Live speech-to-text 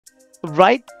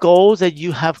write goals that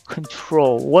you have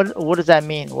control. What does that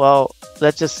mean? Well,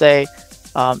 let's just say,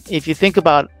 if you think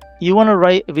about, you want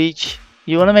to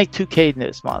you want to make 2K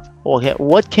this month. Okay,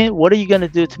 what are you going to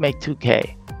do to make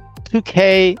 2K?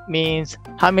 2K means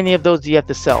how many of those do you have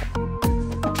to sell?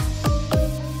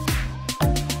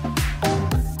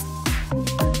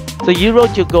 So you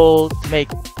wrote your goal to make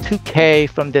 2K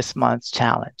from this month's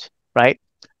challenge, right?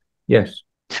 Yes.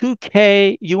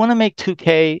 2K, you want to make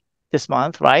 2K this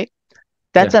month, right?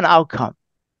 That's Yeah. an outcome,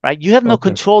 right? You have no Okay.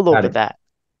 control Got over it. that,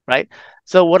 right?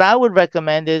 So what I would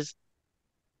recommend is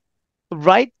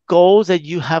write goals that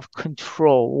you have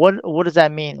control. What does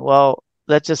that mean? Well,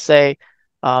 let's just say,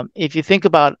 if you think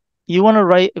about, you want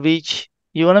to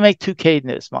you want to make 2K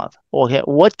this month. Okay,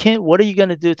 what are you going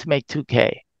to do to make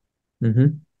 2K? Mm-hmm.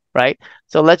 Right?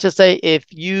 So let's just say if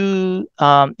you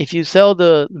sell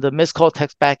the missed call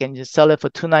text back and you sell it for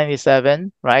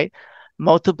 $297, right?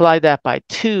 Multiply that by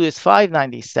 2 is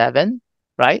 $597,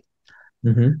 right?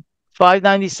 Mm-hmm.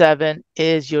 $597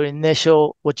 is your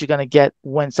initial what you're gonna get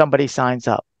when somebody signs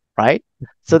up, right?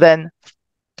 So then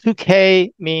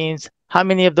 2K means how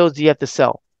many of those do you have to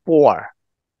sell? Four.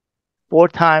 Four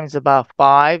times about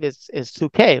five is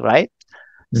 2K, right?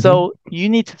 Mm-hmm. So you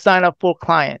need to sign up 4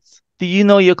 clients. Do you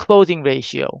know your closing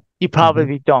ratio? You Mm-hmm.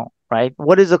 probably don't, right?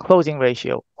 What is a closing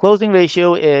ratio? Closing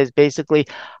ratio is basically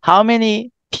how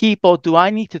many people do I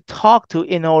need to talk to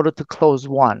in order to close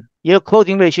one? Your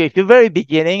closing ratio, if you're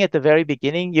at the very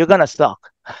beginning, you're gonna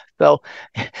suck. So,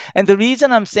 and the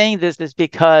reason I'm saying this is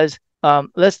because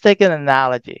let's take an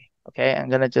analogy. Okay, I'm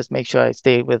gonna just make sure I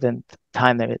stay within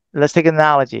time limit. Let's take an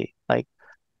analogy like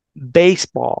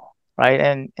baseball,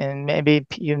 right? And maybe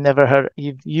you've never heard,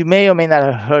 you may or may not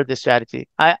have heard this strategy.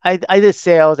 I did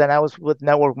sales and I was with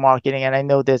network marketing, and I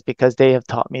know this because they have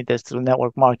taught me this through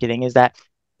network marketing, is that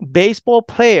baseball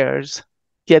players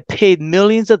get paid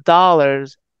millions of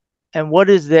dollars, and what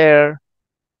is their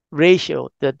ratio?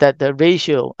 That the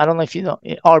ratio, I don't know if you know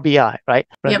RBI, right?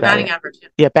 Yeah, batting average.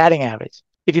 Yeah, batting average.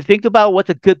 If you think about what's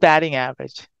a good batting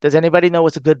average, does anybody know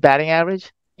what's a good batting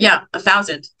average? Yeah,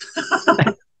 1,000.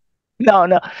 No,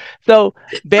 no. So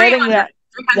batting 300. that,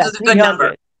 300 yeah, is a good number.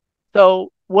 300.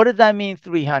 So what does that mean,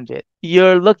 300?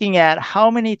 You're looking at how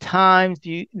many times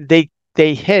they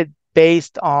hit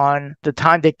based on the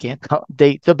time they can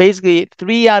so basically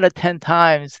 3 out of 10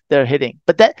 times they're hitting.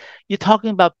 But that you're talking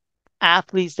about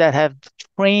athletes that have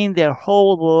trained their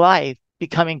whole life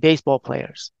becoming baseball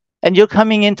players. And you're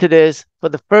coming into this for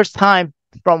the first time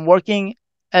from working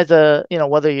as a,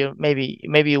 whether you're maybe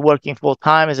you're working full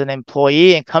time as an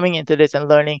employee and coming into this and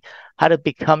learning how to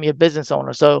become your business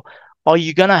owner. So are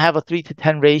you gonna have a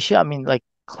 3-to-10 ratio? I mean, like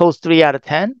close 3 out of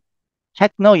 10?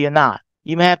 Heck no, you're not.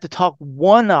 You may have to talk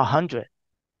 1-100,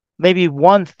 maybe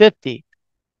 150,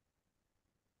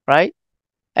 right?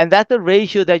 And that's a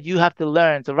ratio that you have to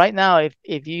learn. So right now, if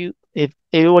it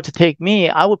were to take me,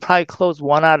 I would probably close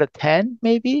 1 out of 10,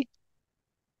 maybe,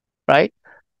 right?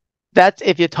 That's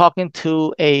if you're talking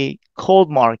to a cold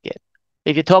market.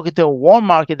 If you're talking to a warm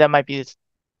market, that might be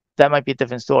a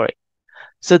different story.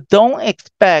 So don't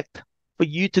expect for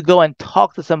you to go and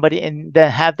talk to somebody and then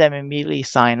have them immediately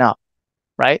sign up,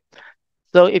 right?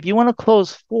 So if you want to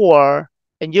close four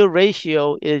and your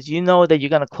ratio is that you're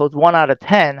going to close 1 out of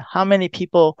 10,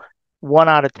 1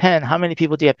 out of 10, how many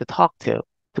people do you have to talk to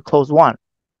close one?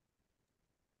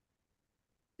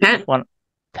 10.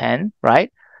 10,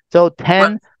 right? So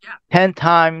 10, Yeah. 10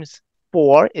 times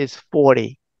 4 is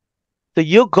 40. So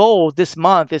your goal this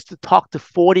month is to talk to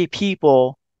 40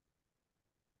 people.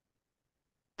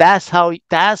 That's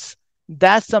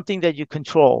something that you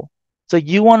control. So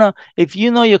if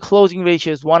you know your closing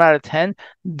ratio is 1 out of 10,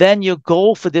 then your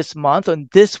goal for this month and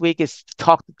this week is to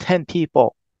talk to 10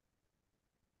 people.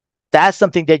 That's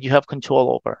something that you have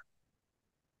control over.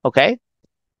 Okay.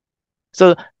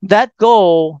 So that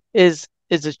goal is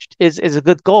a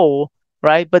good goal,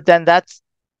 right? But then that's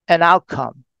an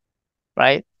outcome,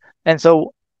 right? And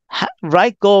so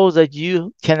write goals that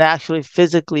you can actually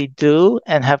physically do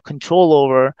and have control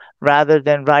over, rather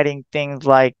than writing things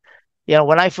like,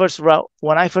 when I first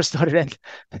started in,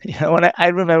 I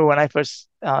remember when I first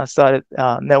started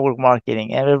network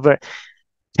marketing, and I remember,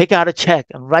 take out a check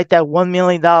and write that $1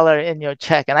 million in your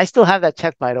check. And I still have that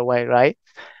check, by the way, right?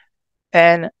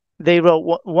 And they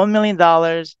wrote $1 million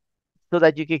so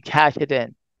that you could cash it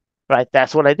in, right?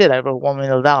 That's what I did. I wrote $1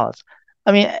 million.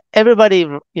 I mean, everybody,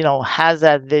 has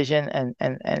that vision and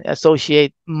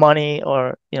associate money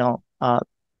or,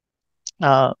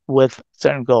 with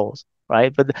certain goals,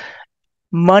 right? But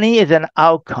money is an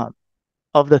outcome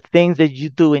of the things that you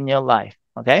do in your life.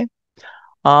 Okay.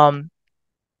 Um,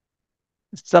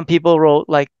 some people wrote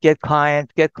like get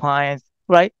clients,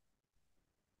 right?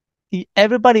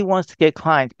 Everybody wants to get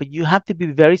clients, but you have to be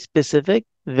very specific,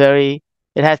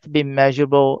 it has to be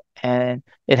measurable, and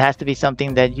it has to be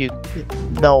something that you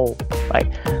know,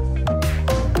 right?